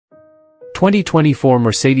2024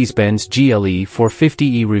 Mercedes-Benz GLE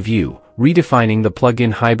 450e Review, Redefining the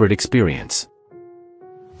Plug-in Hybrid Experience.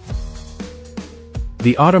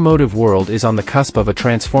 The automotive world is on the cusp of a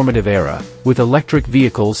transformative era, with electric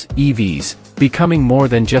vehicles, EVs, becoming more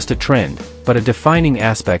than just a trend, but a defining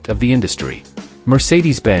aspect of the industry.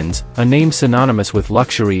 Mercedes-Benz, a name synonymous with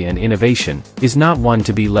luxury and innovation, is not one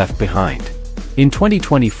to be left behind. In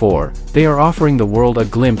 2024, they are offering the world a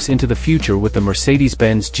glimpse into the future with the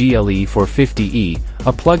Mercedes-Benz GLE 450e,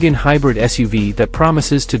 a plug-in hybrid SUV that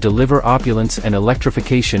promises to deliver opulence and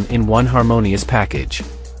electrification in one harmonious package.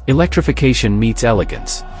 Electrification meets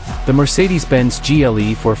elegance. The Mercedes-Benz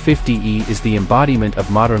GLE 450e is the embodiment of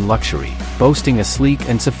modern luxury, boasting a sleek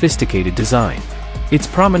and sophisticated design. Its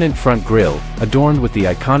prominent front grille, adorned with the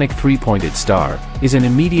iconic three-pointed star, is an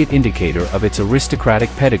immediate indicator of its aristocratic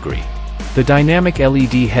pedigree. The dynamic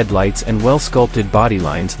LED headlights and well-sculpted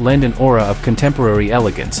bodylines lend an aura of contemporary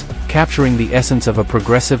elegance, capturing the essence of a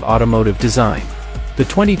progressive automotive design. The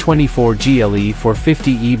 2024 GLE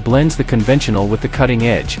 450e blends the conventional with the cutting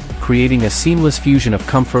edge, creating a seamless fusion of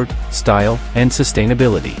comfort, style, and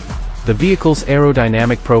sustainability. The vehicle's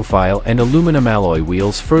aerodynamic profile and aluminum alloy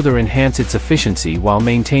wheels further enhance its efficiency while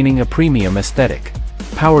maintaining a premium aesthetic.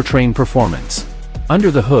 Powertrain performance. Under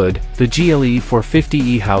the hood, the GLE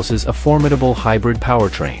 450e houses a formidable hybrid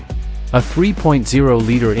powertrain. A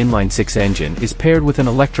 3.0-liter inline-six engine is paired with an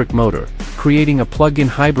electric motor, creating a plug-in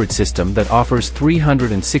hybrid system that offers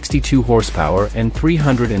 362 horsepower and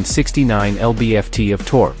 369 lb-ft of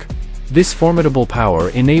torque. This formidable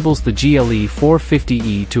power enables the GLE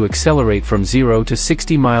 450e to accelerate from 0 to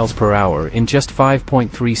 60 miles per hour in just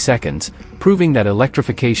 5.3 seconds, proving that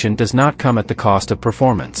electrification does not come at the cost of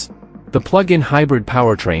performance. The plug-in hybrid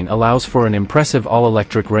powertrain allows for an impressive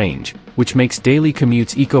all-electric range, which makes daily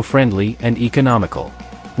commutes eco-friendly and economical.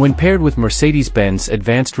 When paired with Mercedes-Benz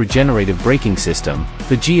advanced regenerative braking system,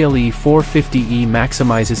 the GLE 450e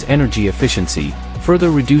maximizes energy efficiency,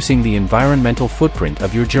 further reducing the environmental footprint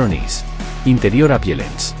of your journeys. Interior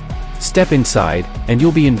opulence. Step inside, and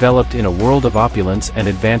you'll be enveloped in a world of opulence and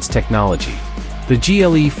advanced technology. The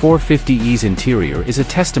GLE 450e's interior is a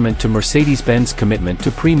testament to Mercedes-Benz commitment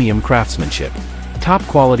to premium craftsmanship.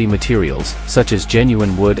 Top-quality materials, such as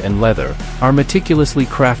genuine wood and leather, are meticulously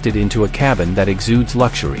crafted into a cabin that exudes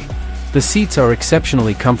luxury. The seats are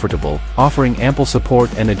exceptionally comfortable, offering ample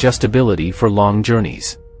support and adjustability for long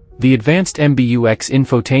journeys. The advanced MBUX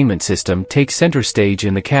infotainment system takes center stage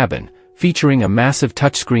in the cabin, featuring a massive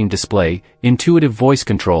touchscreen display, intuitive voice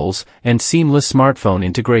controls, and seamless smartphone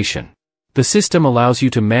integration. The system allows you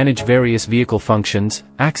to manage various vehicle functions,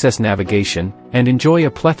 access navigation, and enjoy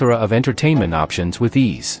a plethora of entertainment options with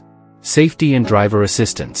ease. Safety and driver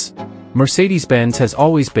assistance. Mercedes-Benz has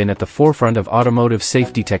always been at the forefront of automotive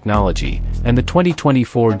safety technology, and the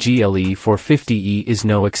 2024 GLE 450e is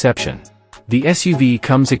no exception. The SUV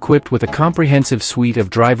comes equipped with a comprehensive suite of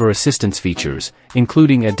driver assistance features,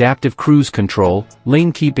 including adaptive cruise control,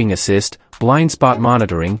 lane keeping assist, blind spot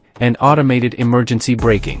monitoring, and automated emergency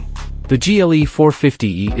braking. The GLE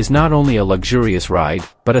 450e is not only a luxurious ride,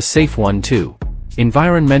 but a safe one too.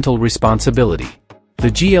 Environmental responsibility.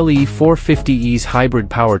 The GLE 450e's hybrid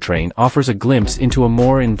powertrain offers a glimpse into a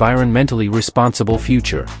more environmentally responsible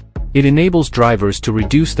future. It enables drivers to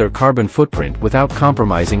reduce their carbon footprint without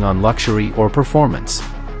compromising on luxury or performance.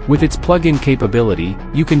 With its plug-in capability,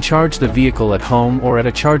 you can charge the vehicle at home or at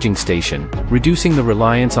a charging station, reducing the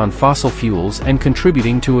reliance on fossil fuels and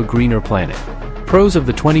contributing to a greener planet. Pros of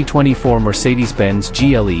the 2024 Mercedes-Benz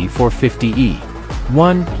GLE 450e.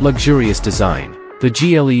 1. Luxurious design. The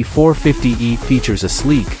GLE 450e features a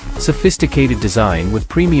sleek, sophisticated design with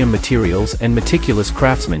premium materials and meticulous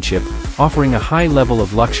craftsmanship, offering a high level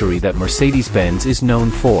of luxury that Mercedes-Benz is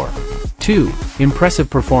known for. 2. Impressive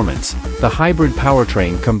performance. The hybrid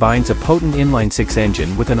powertrain combines a potent inline-six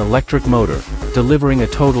engine with an electric motor, delivering a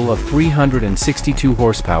total of 362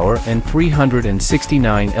 horsepower and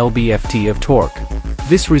 369 lb-ft of torque.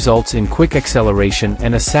 This results in quick acceleration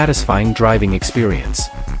and a satisfying driving experience.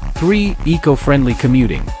 3. Eco-friendly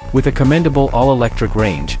commuting. With a commendable all-electric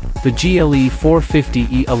range, the GLE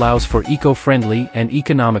 450e allows for eco-friendly and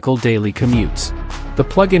economical daily commutes. The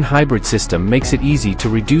plug-in hybrid system makes it easy to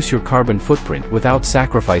reduce your carbon footprint without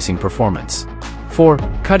sacrificing performance. 4.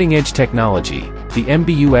 Cutting-edge technology. The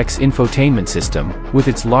MBUX infotainment system, with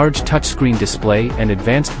its large touchscreen display and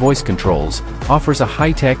advanced voice controls, offers a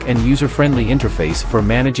high-tech and user-friendly interface for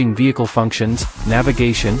managing vehicle functions,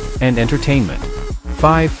 navigation, and entertainment.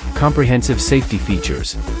 5. Comprehensive safety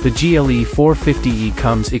features. The GLE 450e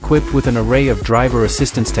comes equipped with an array of driver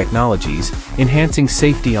assistance technologies, enhancing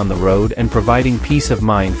safety on the road and providing peace of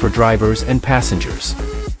mind for drivers and passengers.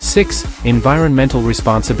 6. Environmental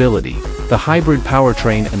responsibility. The hybrid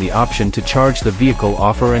powertrain and the option to charge the vehicle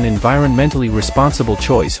offer an environmentally responsible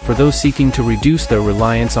choice for those seeking to reduce their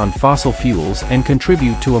reliance on fossil fuels and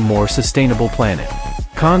contribute to a more sustainable planet.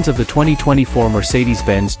 Cons of the 2024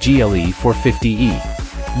 Mercedes-Benz GLE 450e.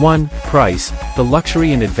 1. Price. The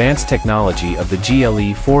luxury and advanced technology of the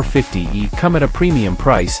GLE 450e come at a premium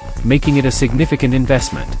price, making it a significant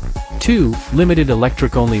investment. 2. Limited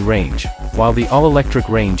electric-only range. While the all-electric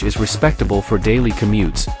range is respectable for daily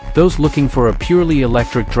commutes, those looking for a purely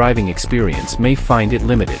electric driving experience may find it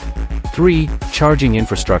limited. 3. Charging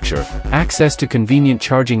infrastructure. Access to convenient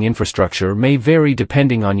charging infrastructure may vary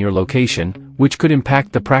depending on your location, which could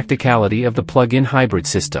impact the practicality of the plug-in hybrid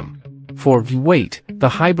system. 4. Weight. The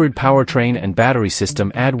hybrid powertrain and battery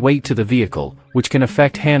system add weight to the vehicle, which can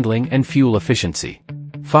affect handling and fuel efficiency.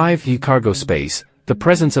 5. Cargo space. The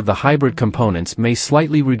presence of the hybrid components may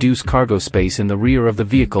slightly reduce cargo space in the rear of the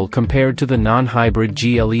vehicle compared to the non-hybrid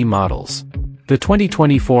GLE models. The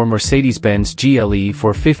 2024 Mercedes-Benz GLE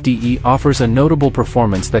 450e offers a notable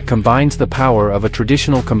performance that combines the power of a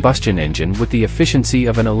traditional combustion engine with the efficiency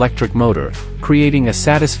of an electric motor, creating a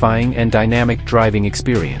satisfying and dynamic driving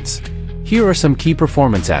experience. Here are some key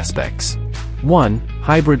performance aspects. 1.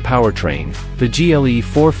 Hybrid powertrain. The GLE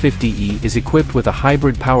 450e is equipped with a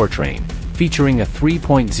hybrid powertrain, featuring a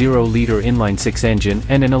 3.0-liter inline-six engine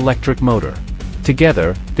and an electric motor.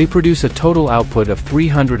 Together, they produce a total output of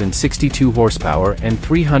 362 horsepower and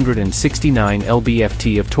 369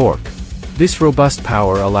 lb-ft of torque. This robust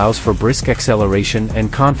power allows for brisk acceleration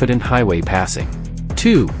and confident highway passing.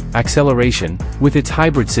 2. Acceleration. With its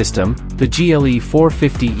hybrid system, the GLE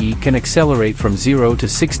 450e can accelerate from 0 to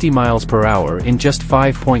 60 miles per hour in just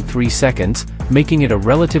 5.3 seconds, making it a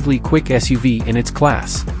relatively quick SUV in its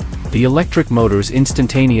class. The electric motor's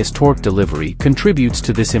instantaneous torque delivery contributes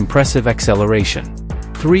to this impressive acceleration.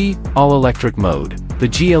 3. All-electric mode. The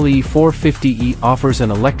GLE 450e offers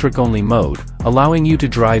an electric-only mode, allowing you to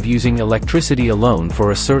drive using electricity alone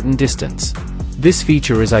for a certain distance. This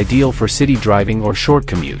feature is ideal for city driving or short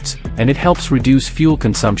commutes, and it helps reduce fuel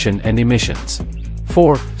consumption and emissions.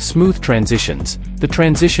 4. Smooth transitions. The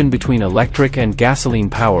transition between electric and gasoline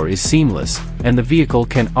power is seamless, and the vehicle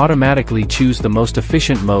can automatically choose the most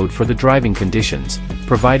efficient mode for the driving conditions,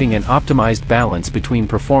 providing an optimized balance between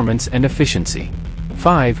performance and efficiency.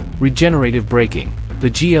 5. Regenerative braking. The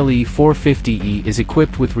GLE 450e is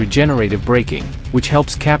equipped with regenerative braking, which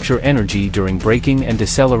helps capture energy during braking and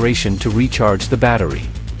deceleration to recharge the battery.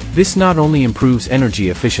 This not only improves energy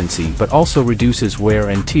efficiency but also reduces wear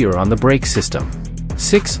and tear on the brake system.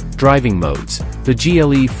 6. Driving modes. The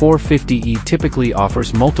GLE 450e typically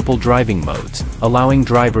offers multiple driving modes, allowing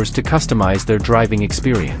drivers to customize their driving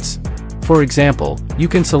experience. For example, you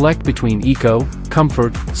can select between Eco,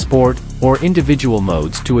 Comfort, Sport, or individual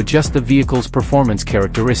modes to adjust the vehicle's performance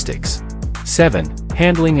characteristics. 7.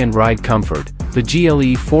 Handling and ride comfort. The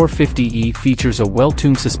GLE 450e features a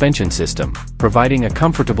well-tuned suspension system, providing a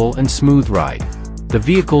comfortable and smooth ride. The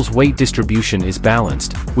vehicle's weight distribution is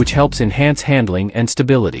balanced, which helps enhance handling and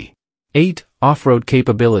stability. 8. Off-road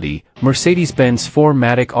capability. Mercedes-Benz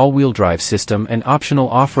 4MATIC all-wheel drive system and optional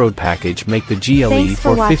off-road package make the GLE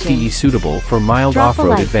 450e suitable for mild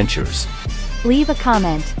off-road adventures. Leave a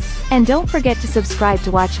comment. And don't forget to subscribe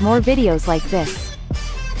to watch more videos like this.